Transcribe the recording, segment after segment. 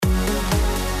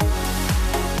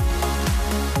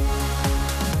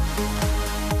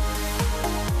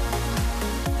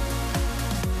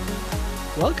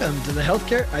Welcome to the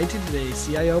Healthcare IT Today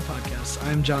CIO podcast.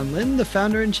 I'm John Lynn, the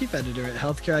founder and chief editor at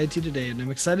Healthcare IT Today, and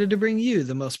I'm excited to bring you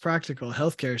the most practical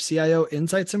healthcare CIO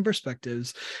insights and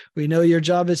perspectives. We know your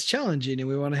job is challenging and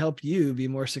we want to help you be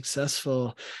more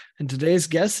successful. And today's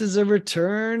guest is a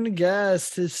return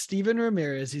guest, is Stephen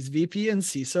Ramirez. He's VP and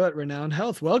CISO at Renown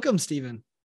Health. Welcome, Stephen.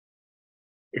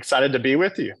 Excited to be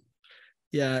with you.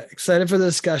 Yeah, excited for the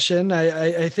discussion.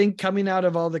 I think coming out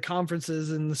of all the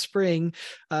conferences in the spring,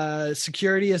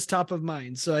 security is top of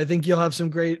mind. So I think you'll have some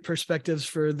great perspectives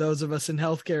for those of us in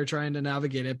healthcare trying to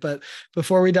navigate it. But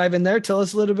before we dive in there, tell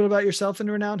us a little bit about yourself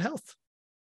and Renown Health.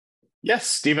 Yes,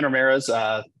 Stephen Ramirez,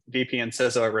 VP and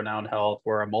CISO at Renown Health.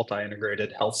 We're a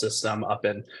multi-integrated health system up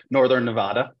in Northern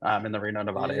Nevada, in the Reno,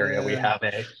 Nevada area. We have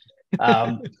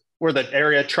we're the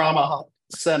area trauma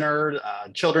center,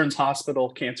 children's hospital,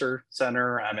 cancer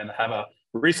center, and have a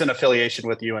recent affiliation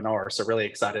with UNR. So really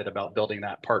excited about building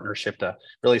that partnership to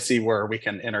really see where we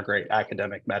can integrate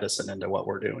academic medicine into what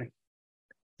we're doing.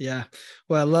 Yeah.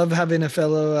 Well, I love having a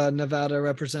fellow Nevada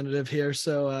representative here.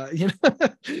 So,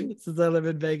 since I live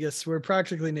in Vegas, we're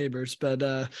practically neighbors, but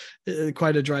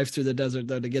quite a drive through the desert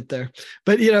though to get there.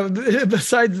 But,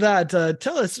 besides that,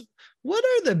 tell us, what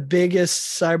are the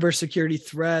biggest cybersecurity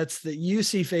threats that you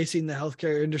see facing the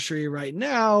healthcare industry right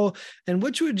now? And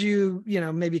which would you,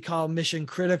 maybe call mission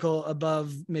critical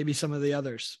above maybe some of the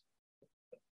others?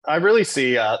 I really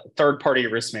see third-party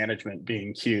risk management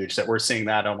being huge, that we're seeing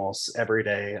that almost every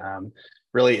day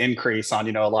really increase on,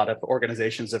 a lot of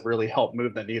organizations have really helped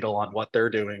move the needle on what they're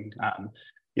doing.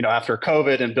 After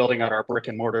COVID and building out our brick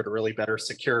and mortar to really better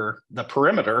secure the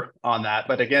perimeter on that.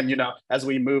 But again, as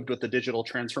we moved with the digital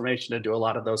transformation to do a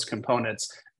lot of those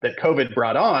components that COVID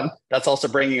brought on, that's also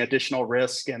bringing additional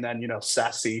risk and then,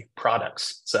 SASE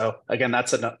products. So again,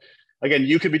 Again,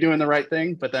 you could be doing the right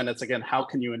thing, but then it's, again, how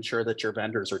can you ensure that your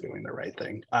vendors are doing the right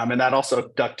thing? And that also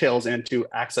dovetails into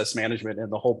access management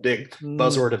and the whole big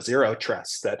buzzword of zero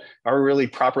trust, that are really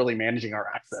properly managing our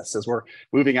access as we're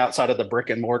moving outside of the brick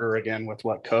and mortar again with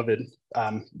what COVID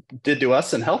did to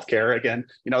us in healthcare. Again,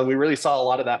 we really saw a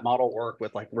lot of that model work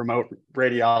with like remote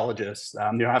radiologists,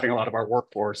 having a lot of our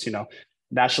workforce,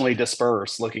 nationally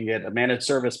dispersed, looking at managed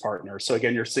service partners. So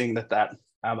again, you're seeing that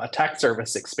attack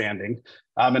surface expanding.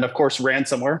 And of course,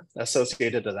 ransomware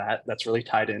associated to that. That's really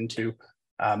tied into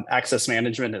access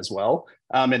management as well.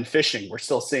 And phishing, we're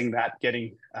still seeing that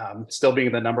still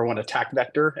being the number one attack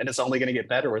vector. And it's only going to get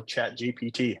better with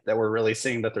ChatGPT, that we're really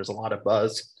seeing that there's a lot of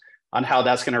buzz on how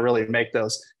that's going to really make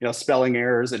those, spelling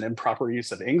errors and improper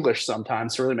use of English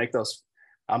sometimes to really make those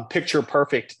picture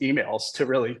perfect emails to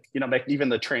really, make even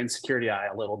the trained security eye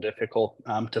a little difficult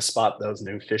to spot those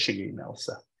new phishing emails.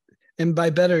 So. And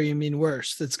by better, you mean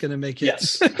worse. That's going to make it.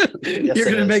 Yes. You're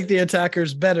going to make the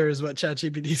attackers better is what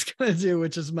ChatGPT is going to do,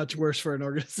 which is much worse for an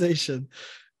organization.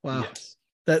 Wow. Yes.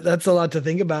 That's a lot to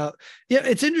think about. Yeah.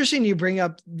 It's interesting you bring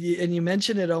up, and you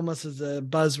mention it almost as a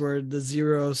buzzword, the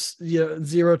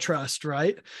zero trust,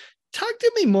 right? Talk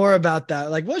to me more about that.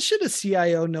 Like, what should a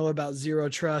CIO know about zero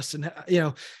trust? And,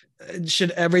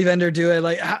 should every vendor do it?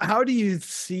 Like, how do you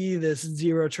see this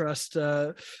zero trust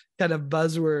kind of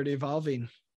buzzword evolving?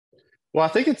 Well, I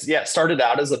think it started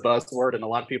out as a buzzword, and a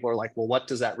lot of people are like, well, what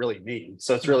does that really mean?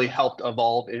 So it's really helped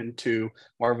evolve into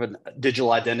more of a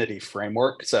digital identity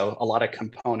framework. So a lot of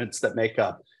components that make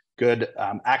up good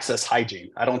access hygiene.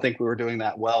 I don't think we were doing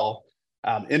that well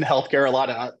in healthcare, a lot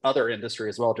of other industry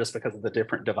as well, just because of the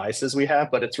different devices we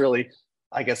have. But it's really,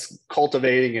 I guess,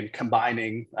 cultivating and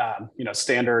combining,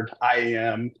 standard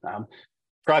IAM,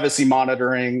 privacy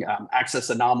monitoring,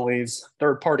 access anomalies,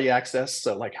 third-party access,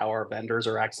 so like how our vendors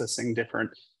are accessing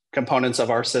different components of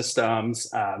our systems,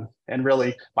 and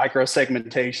really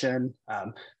micro-segmentation,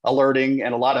 alerting,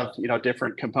 and a lot of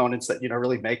different components that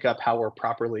really make up how we're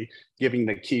properly giving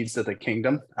the keys to the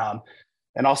kingdom.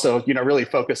 And also, really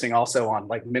focusing also on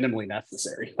like minimally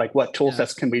necessary, like what tool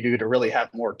sets can we do to really have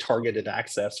more targeted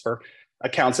access for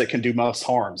accounts that can do most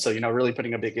harm. So, really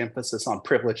putting a big emphasis on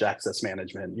privileged access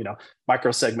management,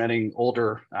 micro-segmenting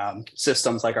older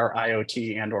systems like our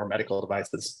IoT and or medical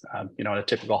devices, in a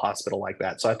typical hospital like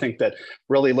that. So I think that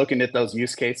really looking at those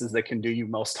use cases that can do you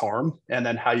most harm, and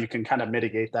then how you can kind of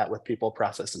mitigate that with people,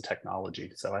 process, and technology.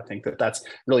 So I think that that's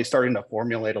really starting to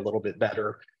formulate a little bit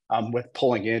better with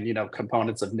pulling in,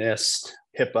 components of NIST,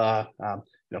 HIPAA,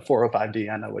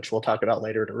 405D, which we'll talk about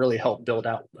later, to really help build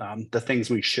out the things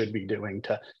we should be doing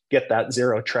to get that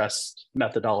zero trust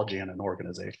methodology in an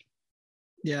organization.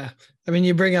 Yeah. I mean,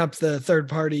 you bring up the third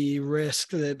party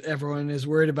risk that everyone is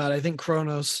worried about. I think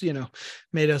Kronos,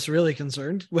 made us really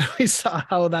concerned when we saw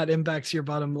how that impacts your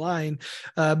bottom line.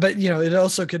 But, it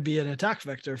also could be an attack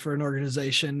vector for an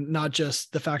organization, not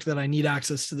just the fact that I need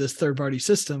access to this third party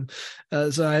system.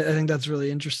 So I think that's really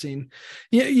interesting.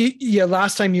 Yeah.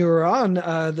 Last time you were on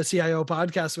the CIO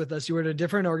podcast with us, you were at a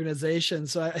different organization.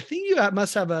 So I think you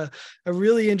must have a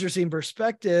really interesting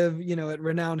perspective, at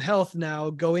Renowned Health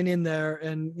now, going in there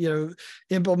and,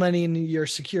 implementing your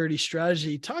security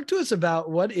strategy. Talk to us about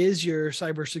what is your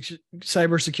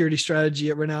cybersecurity strategy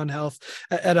at Renowned Health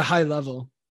at a high level.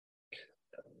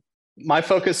 My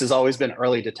focus has always been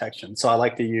early detection. So I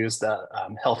like to use the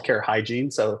healthcare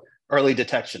hygiene. So early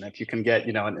detection, if you can get,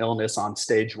 an illness on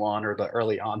stage 1 or the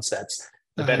early onsets,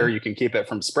 the better you can keep it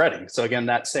from spreading. So again,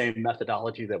 that same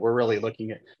methodology that we're really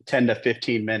looking at 10 to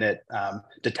 15 minute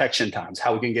detection times,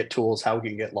 how we can get tools, how we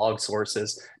can get log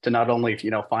sources to not only,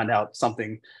 find out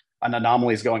an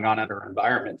anomaly is going on in our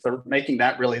environment, but making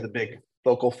that really the big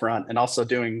focal front, and also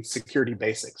doing security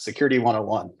basics, security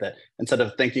 101, that instead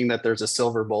of thinking that there's a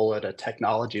silver bullet, a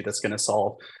technology that's going to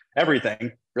solve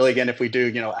everything, really, again, if we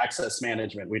do, access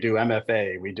management, we do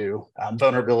MFA, we do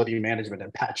vulnerability management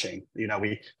and patching,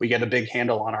 we get a big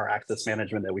handle on our access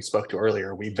management that we spoke to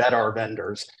earlier. We vet our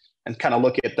vendors and kind of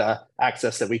look at the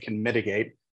access that we can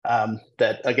mitigate.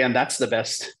 That again, that's the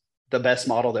best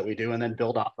model that we do, and then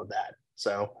build off of that.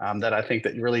 So that I think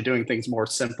that you're really doing things more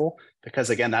simple,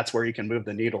 because again, that's where you can move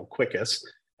the needle quickest,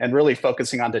 and really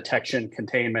focusing on detection,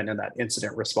 containment, and that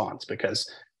incident response, because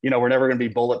we're never going to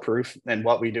be bulletproof in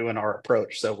what we do in our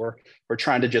approach. So we're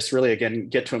trying to just really, again,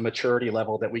 get to a maturity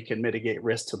level that we can mitigate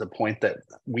risk to the point that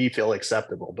we feel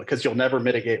acceptable, because you'll never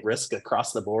mitigate risk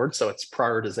across the board. So it's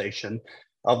prioritization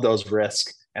of those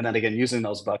risks. And then again, using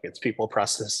those buckets, people,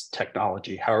 process,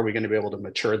 technology. How are we going to be able to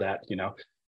mature that,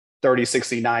 30,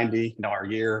 60, 90, our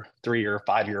year, 3-year,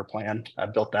 5-year plan.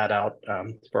 I've built that out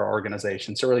for our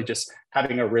organization. So really just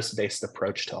having a risk-based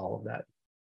approach to all of that.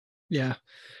 Yeah.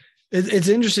 It's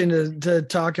interesting to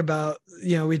talk about,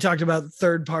 we talked about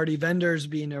third-party vendors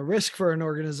being a risk for an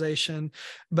organization,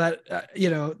 but,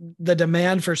 the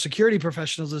demand for security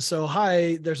professionals is so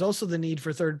high. There's also the need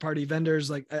for third-party vendors.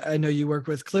 Like I know you work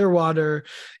with Clearwater,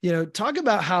 talk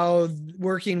about how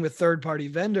working with third-party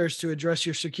vendors to address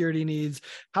your security needs,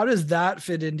 how does that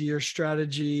fit into your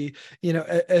strategy?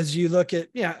 As you look at,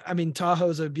 Tahoe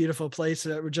is a beautiful place.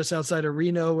 We're just outside of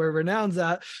Reno where Renowned's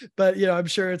at, but, I'm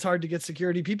sure it's hard to get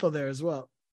security people there as well.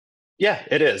 Yeah,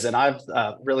 it is. And I've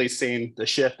really seen the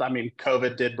shift.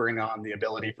 COVID did bring on the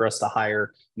ability for us to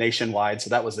hire nationwide.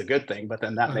 So that was a good thing, but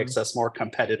then that makes us more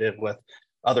competitive with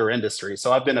other industries.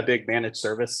 So I've been a big managed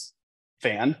service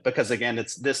fan, because again,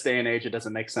 it's this day and age, it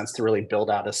doesn't make sense to really build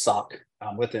out a SOC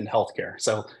within healthcare.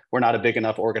 So we're not a big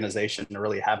enough organization to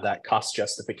really have that cost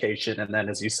justification. And then,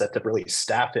 as you said, to really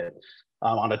staff it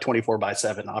on a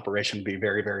 24/7 operation would be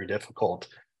very, very difficult.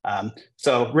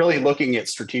 So really looking at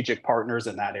strategic partners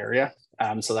in that area.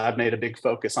 So that I've made a big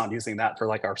focus on using that for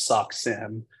like our SOC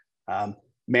SIM,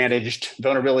 managed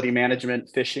vulnerability management,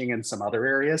 phishing, and some other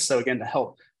areas. So again, to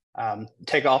help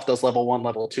take off those level 1,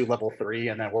 level 2, level 3,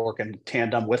 and then work in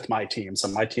tandem with my team. So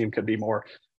my team could be more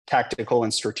tactical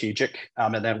and strategic,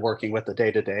 and then working with the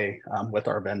day-to-day with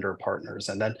our vendor partners.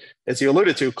 And then, as you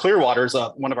alluded to, Clearwater is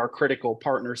one of our critical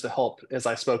partners to help, as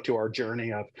I spoke to our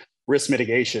journey of risk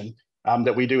mitigation.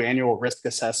 That we do annual risk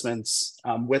assessments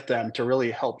with them to really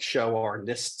help show our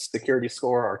NIST security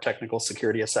score, our technical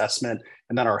security assessment,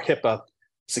 and then our HIPAA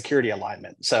security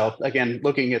alignment. So again,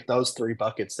 looking at those 3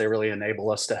 buckets, they really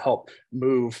enable us to help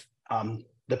move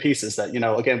the pieces that,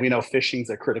 again, we know phishing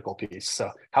is a critical piece. So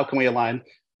how can we align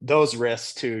those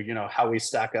risks to, how we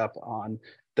stack up on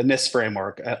the NIST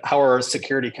framework? How are our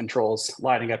security controls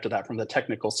lining up to that from the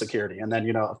technical security? And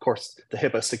then, of course, the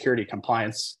HIPAA security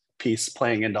compliance piece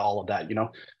playing into all of that.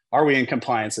 Are we in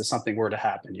compliance if something were to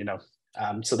happen?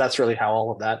 So that's really how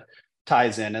all of that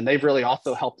ties in. And they've really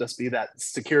also helped us be that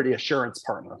security assurance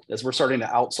partner as we're starting to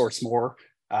outsource more.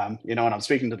 And I'm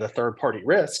speaking to the third party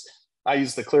risk. I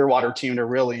use the Clearwater team to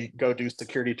really go do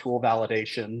security tool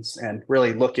validations and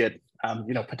really look at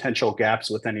potential gaps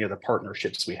with any of the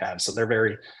partnerships we have. So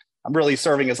I'm really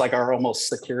serving as like our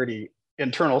almost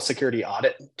internal security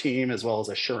audit team, as well as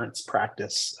assurance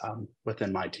practice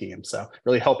within my team. So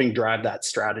really helping drive that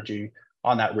strategy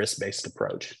on that risk-based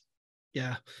approach.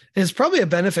 Yeah. And it's probably a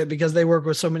benefit because they work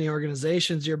with so many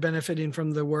organizations. You're benefiting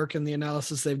from the work and the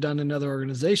analysis they've done in other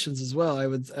organizations as well, I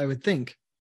would think.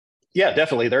 Yeah,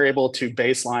 definitely. They're able to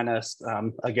baseline us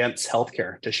against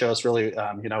healthcare to show us really,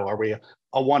 are we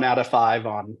a 1 out of 5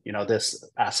 on, this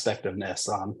aspect of NIST,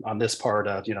 on this part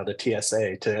of, the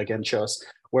TSA, to again show us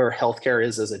where healthcare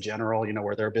is as a general,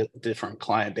 where there are a bit different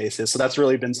client bases. So that's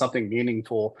really been something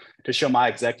meaningful to show my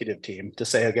executive team, to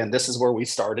say, again, this is where we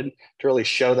started, to really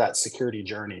show that security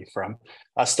journey from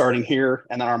us starting here,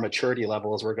 and then our maturity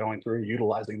level as we're going through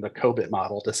utilizing the COBIT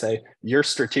model to say your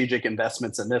strategic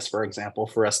investments in this, for example,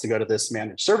 for us to go to this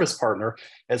managed service partner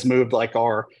has moved like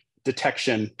our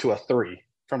detection to a 3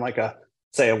 from like a,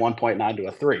 say, a 1.9 to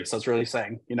a 3. So it's really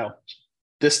saying,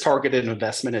 this targeted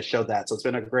investment has showed that. So it's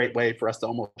been a great way for us to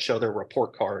almost show their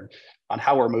report card on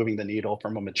how we're moving the needle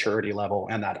from a maturity level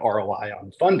and that ROI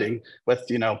on funding, with,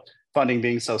 funding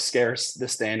being so scarce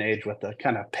this day and age, with the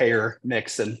kind of payer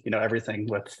mix and, everything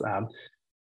with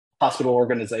hospital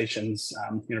organizations,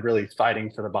 really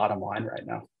fighting for the bottom line right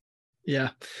now. Yeah.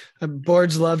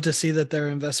 Boards love to see that their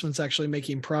investment's actually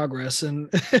making progress.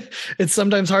 And it's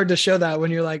sometimes hard to show that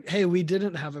when you're like, hey, we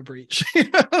didn't have a breach.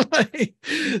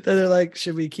 They're like,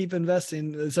 should we keep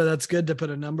investing? So that's good to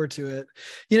put a number to it.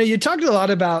 You talked a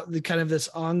lot about the kind of this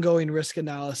ongoing risk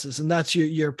analysis, and that's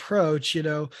your approach.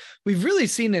 We've really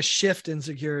seen a shift in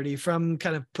security from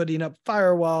kind of putting up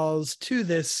firewalls to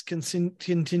this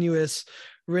continuous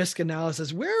risk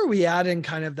analysis. Where are we at in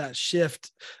kind of that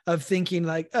shift of thinking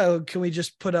like, oh, can we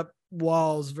just put up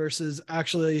walls versus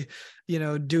actually,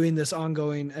 doing this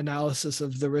ongoing analysis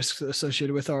of the risks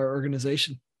associated with our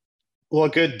organization? Well, a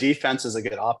good defense is a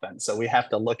good offense. So we have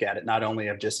to look at it not only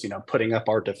of just, putting up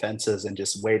our defenses and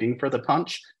just waiting for the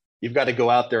punch. You've got to go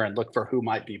out there and look for who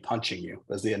might be punching you,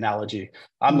 as the analogy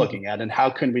I'm looking at, and how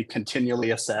can we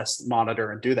continually assess,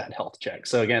 monitor, and do that health check.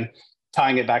 So again,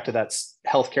 tying it back to that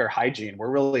healthcare hygiene, we're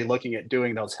really looking at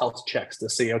doing those health checks to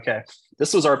see, okay,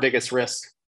 this was our biggest risk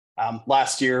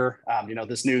last year.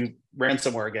 This new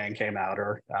ransomware gang came out,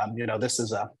 or this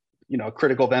is a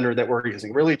critical vendor that we're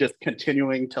using. Really, just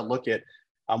continuing to look at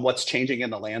what's changing in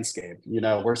the landscape.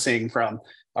 We're seeing from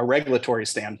a regulatory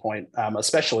standpoint,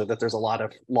 especially, that there's a lot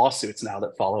of lawsuits now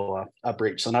that follow a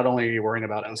breach. So not only are you worrying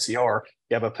about OCR,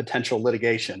 you have a potential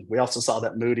litigation. We also saw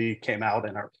that Moody came out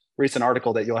in our recent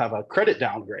article that you'll have a credit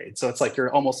downgrade. So it's like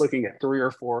you're almost looking at 3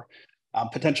 or 4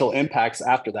 potential impacts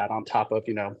after that, on top of,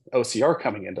 OCR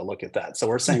coming in to look at that. So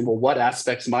we're saying, well, what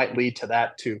aspects might lead to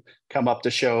that to come up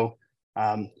to show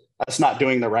us not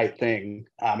doing the right thing?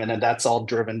 And then that's all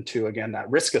driven to, again, that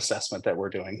risk assessment that we're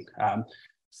doing.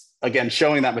 Again,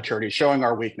 showing that maturity, showing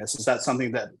our weakness. Is that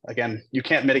something that, again, you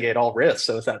can't mitigate all risks?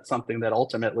 So is that something that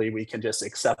ultimately we can just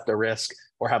accept the risk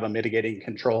or have a mitigating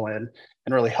control in,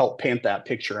 and really help paint that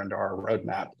picture into our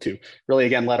roadmap to really,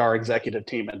 again, let our executive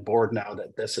team and board know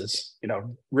that this is,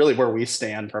 really where we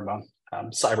stand from a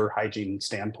cyber hygiene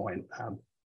standpoint.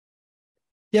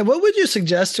 Yeah. What would you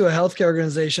suggest to a healthcare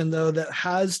organization, though, that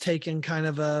has taken kind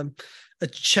of a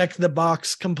check the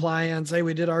box compliance? Hey,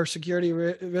 we did our security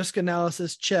risk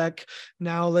analysis check.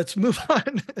 Now let's move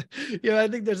on. I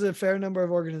think there's a fair number of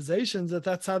organizations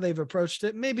that's how they've approached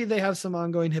it. Maybe they have some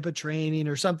ongoing HIPAA training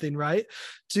or something, right?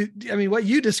 What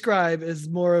you describe is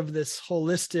more of this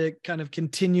holistic kind of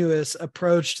continuous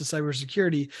approach to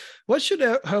cybersecurity. What should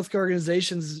healthcare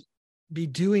organizations be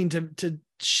doing to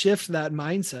shift that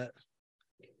mindset?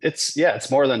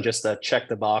 It's more than just a check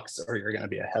the box or you're going to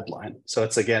be a headline. So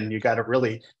it's, again, you got to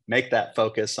really make that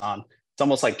focus on, it's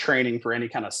almost like training for any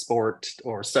kind of sport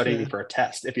or studying for a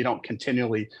test. If you don't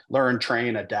continually learn,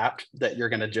 train, adapt, that you're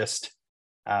going to just,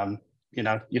 you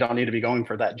don't need to be going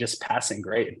for that just passing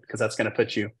grade, because that's going to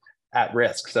put you at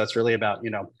risk. So it's really about,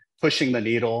 pushing the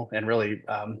needle and really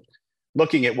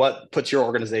looking at what puts your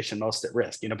organization most at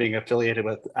risk, being affiliated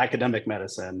with academic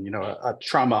medicine, a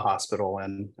trauma hospital,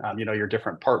 and, your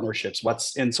different partnerships,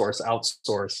 what's in-source,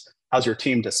 outsource, how's your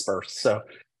team dispersed? So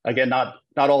again, not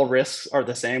all risks are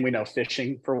the same. We know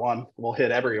phishing, for one, will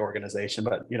hit every organization,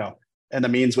 but, and the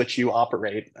means which you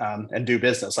operate and do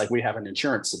business, like we have an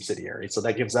insurance subsidiary. So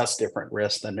that gives us different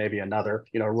risks than maybe another,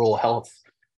 rural health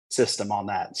system on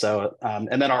that. So,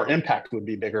 and then our impact would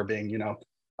be bigger, being,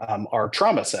 our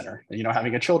trauma center,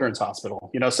 having a children's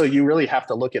hospital, so you really have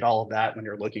to look at all of that when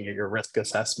you're looking at your risk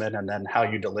assessment and then how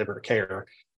you deliver care.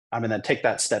 And then take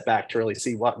that step back to really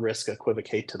see what risks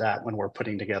equivocate to that when we're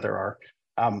putting together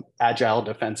our agile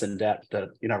defense in depth that,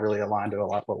 really align to a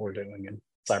lot of what we're doing in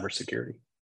cybersecurity.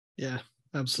 Yeah,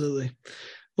 absolutely.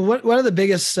 Well, one of the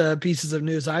biggest pieces of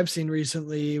news I've seen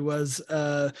recently was,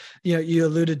 you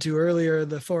alluded to earlier,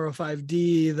 the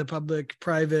 405D, the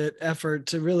public-private effort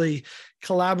to really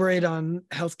collaborate on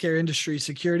healthcare industry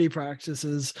security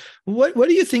practices. What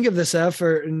do you think of this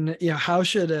effort, and how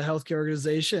should a healthcare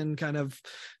organization kind of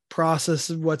process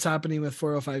what's happening with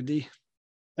 405D?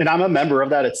 And I'm a member of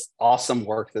that. It's awesome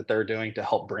work that they're doing to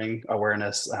help bring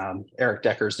awareness. Eric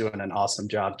Decker's doing an awesome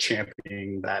job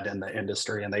championing that in the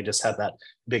industry. And they just had that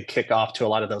big kickoff to a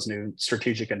lot of those new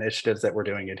strategic initiatives that we're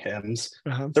doing at HIMSS.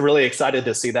 So really excited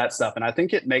to see that stuff. And I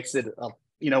think it makes it,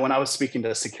 when I was speaking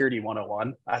to Security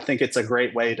 101, I think it's a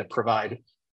great way to provide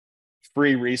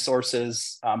free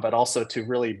resources, but also to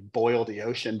really boil the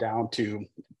ocean down to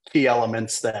key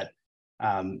elements that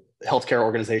healthcare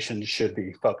organizations should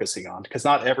be focusing on, because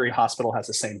not every hospital has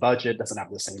the same budget, doesn't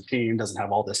have the same team, doesn't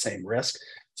have all the same risk.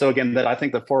 So again, that I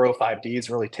think the 405D is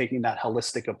really taking that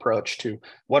holistic approach to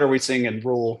what are we seeing in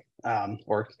rural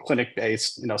or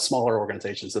clinic-based, smaller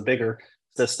organizations, the bigger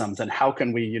systems, and how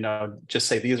can we, just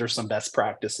say these are some best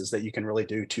practices that you can really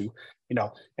do to,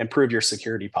 improve your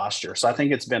security posture. So I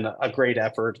think it's been a great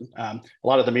effort. A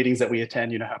lot of the meetings that we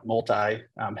attend, have multi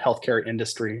healthcare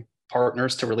industry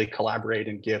partners to really collaborate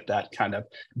and give that kind of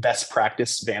best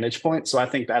practice vantage point. So I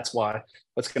think that's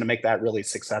what's going to make that really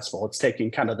successful. It's taking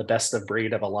kind of the best of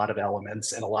breed of a lot of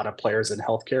elements and a lot of players in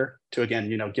healthcare to, again,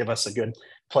 give us a good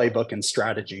playbook and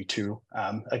strategy to,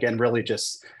 again, really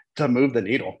just to move the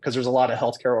needle, because there's a lot of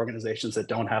healthcare organizations that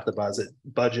don't have the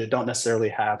budget, don't necessarily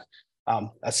have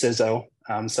a CISO.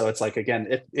 So it's like, again,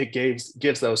 it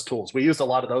gives those tools. We used a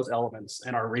lot of those elements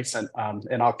in our recent,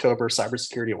 in October,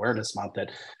 Cybersecurity Awareness Month,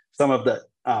 that some of the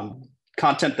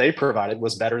content they provided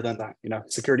was better than the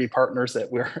security partners that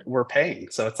we're paying.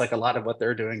 So it's like a lot of what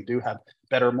they're doing do have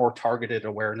better, more targeted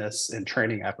awareness and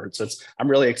training efforts. So I'm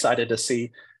really excited to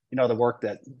see the work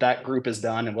that group has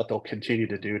done and what they'll continue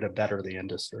to do to better the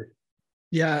industry.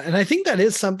 Yeah, and I think that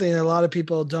is something that a lot of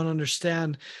people don't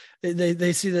understand.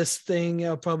 They see this thing,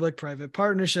 public-private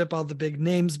partnership, all the big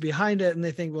names behind it, and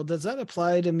they think, well, does that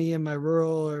apply to me in my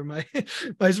rural or my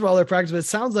smaller practice? But it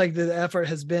sounds like the effort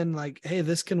has been like, hey,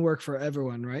 this can work for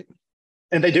everyone, right?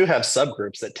 And they do have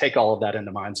subgroups that take all of that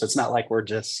into mind. So it's not like we're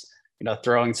just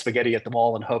throwing spaghetti at the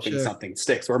wall and hoping something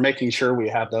sticks. We're making sure we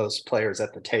have those players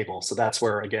at the table. So that's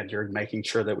where, again, you're making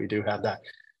sure that we do have that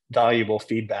valuable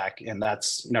feedback, and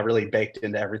that's really baked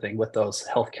into everything with those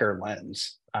healthcare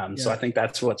lens. So I think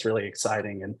that's what's really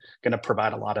exciting and going to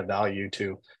provide a lot of value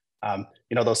to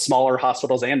those smaller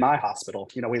hospitals and my hospital.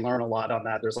 We learn a lot on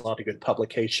that. There's a lot of good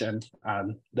publication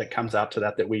that comes out to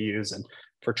that we use and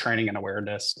for training and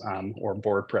awareness or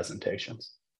board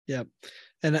presentations. Yep.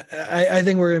 And I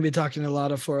think we're going to be talking a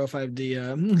lot of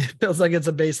 405D. It feels like it's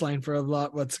a baseline for a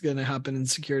lot what's going to happen in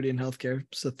security and healthcare.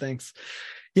 So thanks.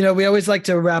 We always like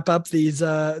to wrap up these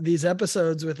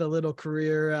episodes with a little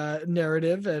career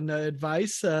narrative and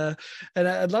advice. And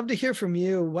I'd love to hear from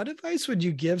you. What advice would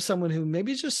you give someone who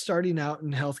maybe is just starting out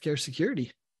in healthcare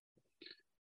security?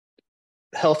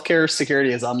 Healthcare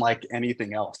security is unlike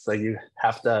anything else. So you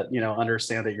have to,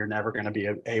 understand that you're never going to be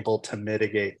able to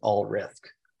mitigate all risk.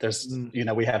 There's,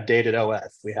 we have dated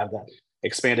OS, we have that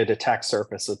expanded attack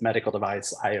surface with medical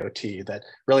device IoT, that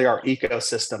really our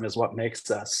ecosystem is what makes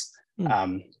us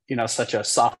such a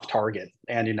soft target,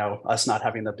 and us not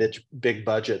having the big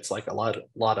budgets like a lot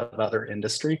of other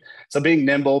industry. So being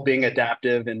nimble, being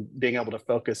adaptive, and being able to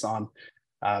focus on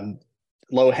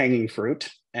low hanging fruit,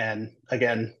 and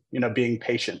again, being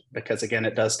patient, because again,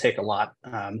 it does take a lot.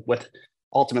 With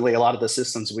ultimately, a lot of the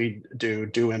systems we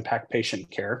do impact patient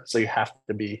care, so you have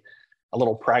to be a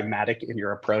little pragmatic in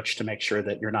your approach to make sure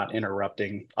that you're not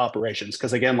interrupting operations.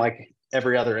 Because again, like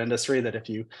every other industry, that if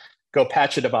you go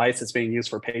patch a device that's being used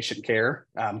for patient care,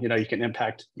 you can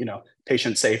impact,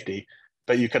 patient safety,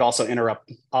 but you could also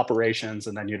interrupt operations,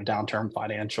 and then downturn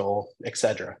financial, et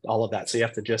cetera, all of that. So you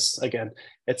have to just, again,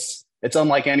 it's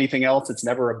unlike anything else. It's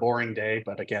never a boring day,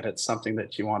 but again, it's something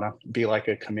that you want to be like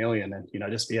a chameleon and,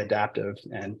 just be adaptive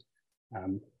and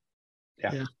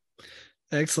yeah.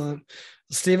 Excellent.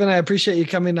 Stephen, I appreciate you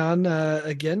coming on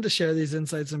again to share these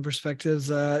insights and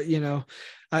perspectives.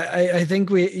 I think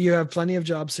you have plenty of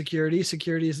job security.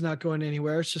 Security is not going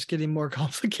anywhere. It's just getting more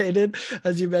complicated.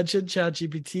 As you mentioned,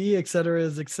 ChatGPT, et cetera,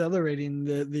 is accelerating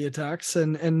the attacks,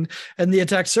 and the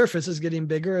attack surface is getting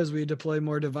bigger as we deploy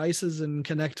more devices and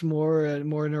connect more and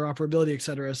more interoperability, et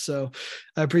cetera. So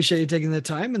I appreciate you taking the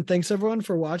time, and thanks everyone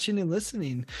for watching and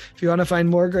listening. If you want to find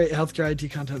more great healthcare IT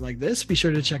content like this, be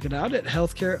sure to check it out at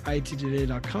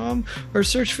healthcareittoday.com or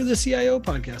search for the CIO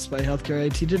podcast by Healthcare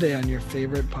IT Today on your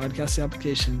favorite podcast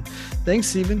application. Thanks,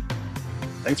 Stephen.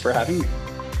 Thanks for having me.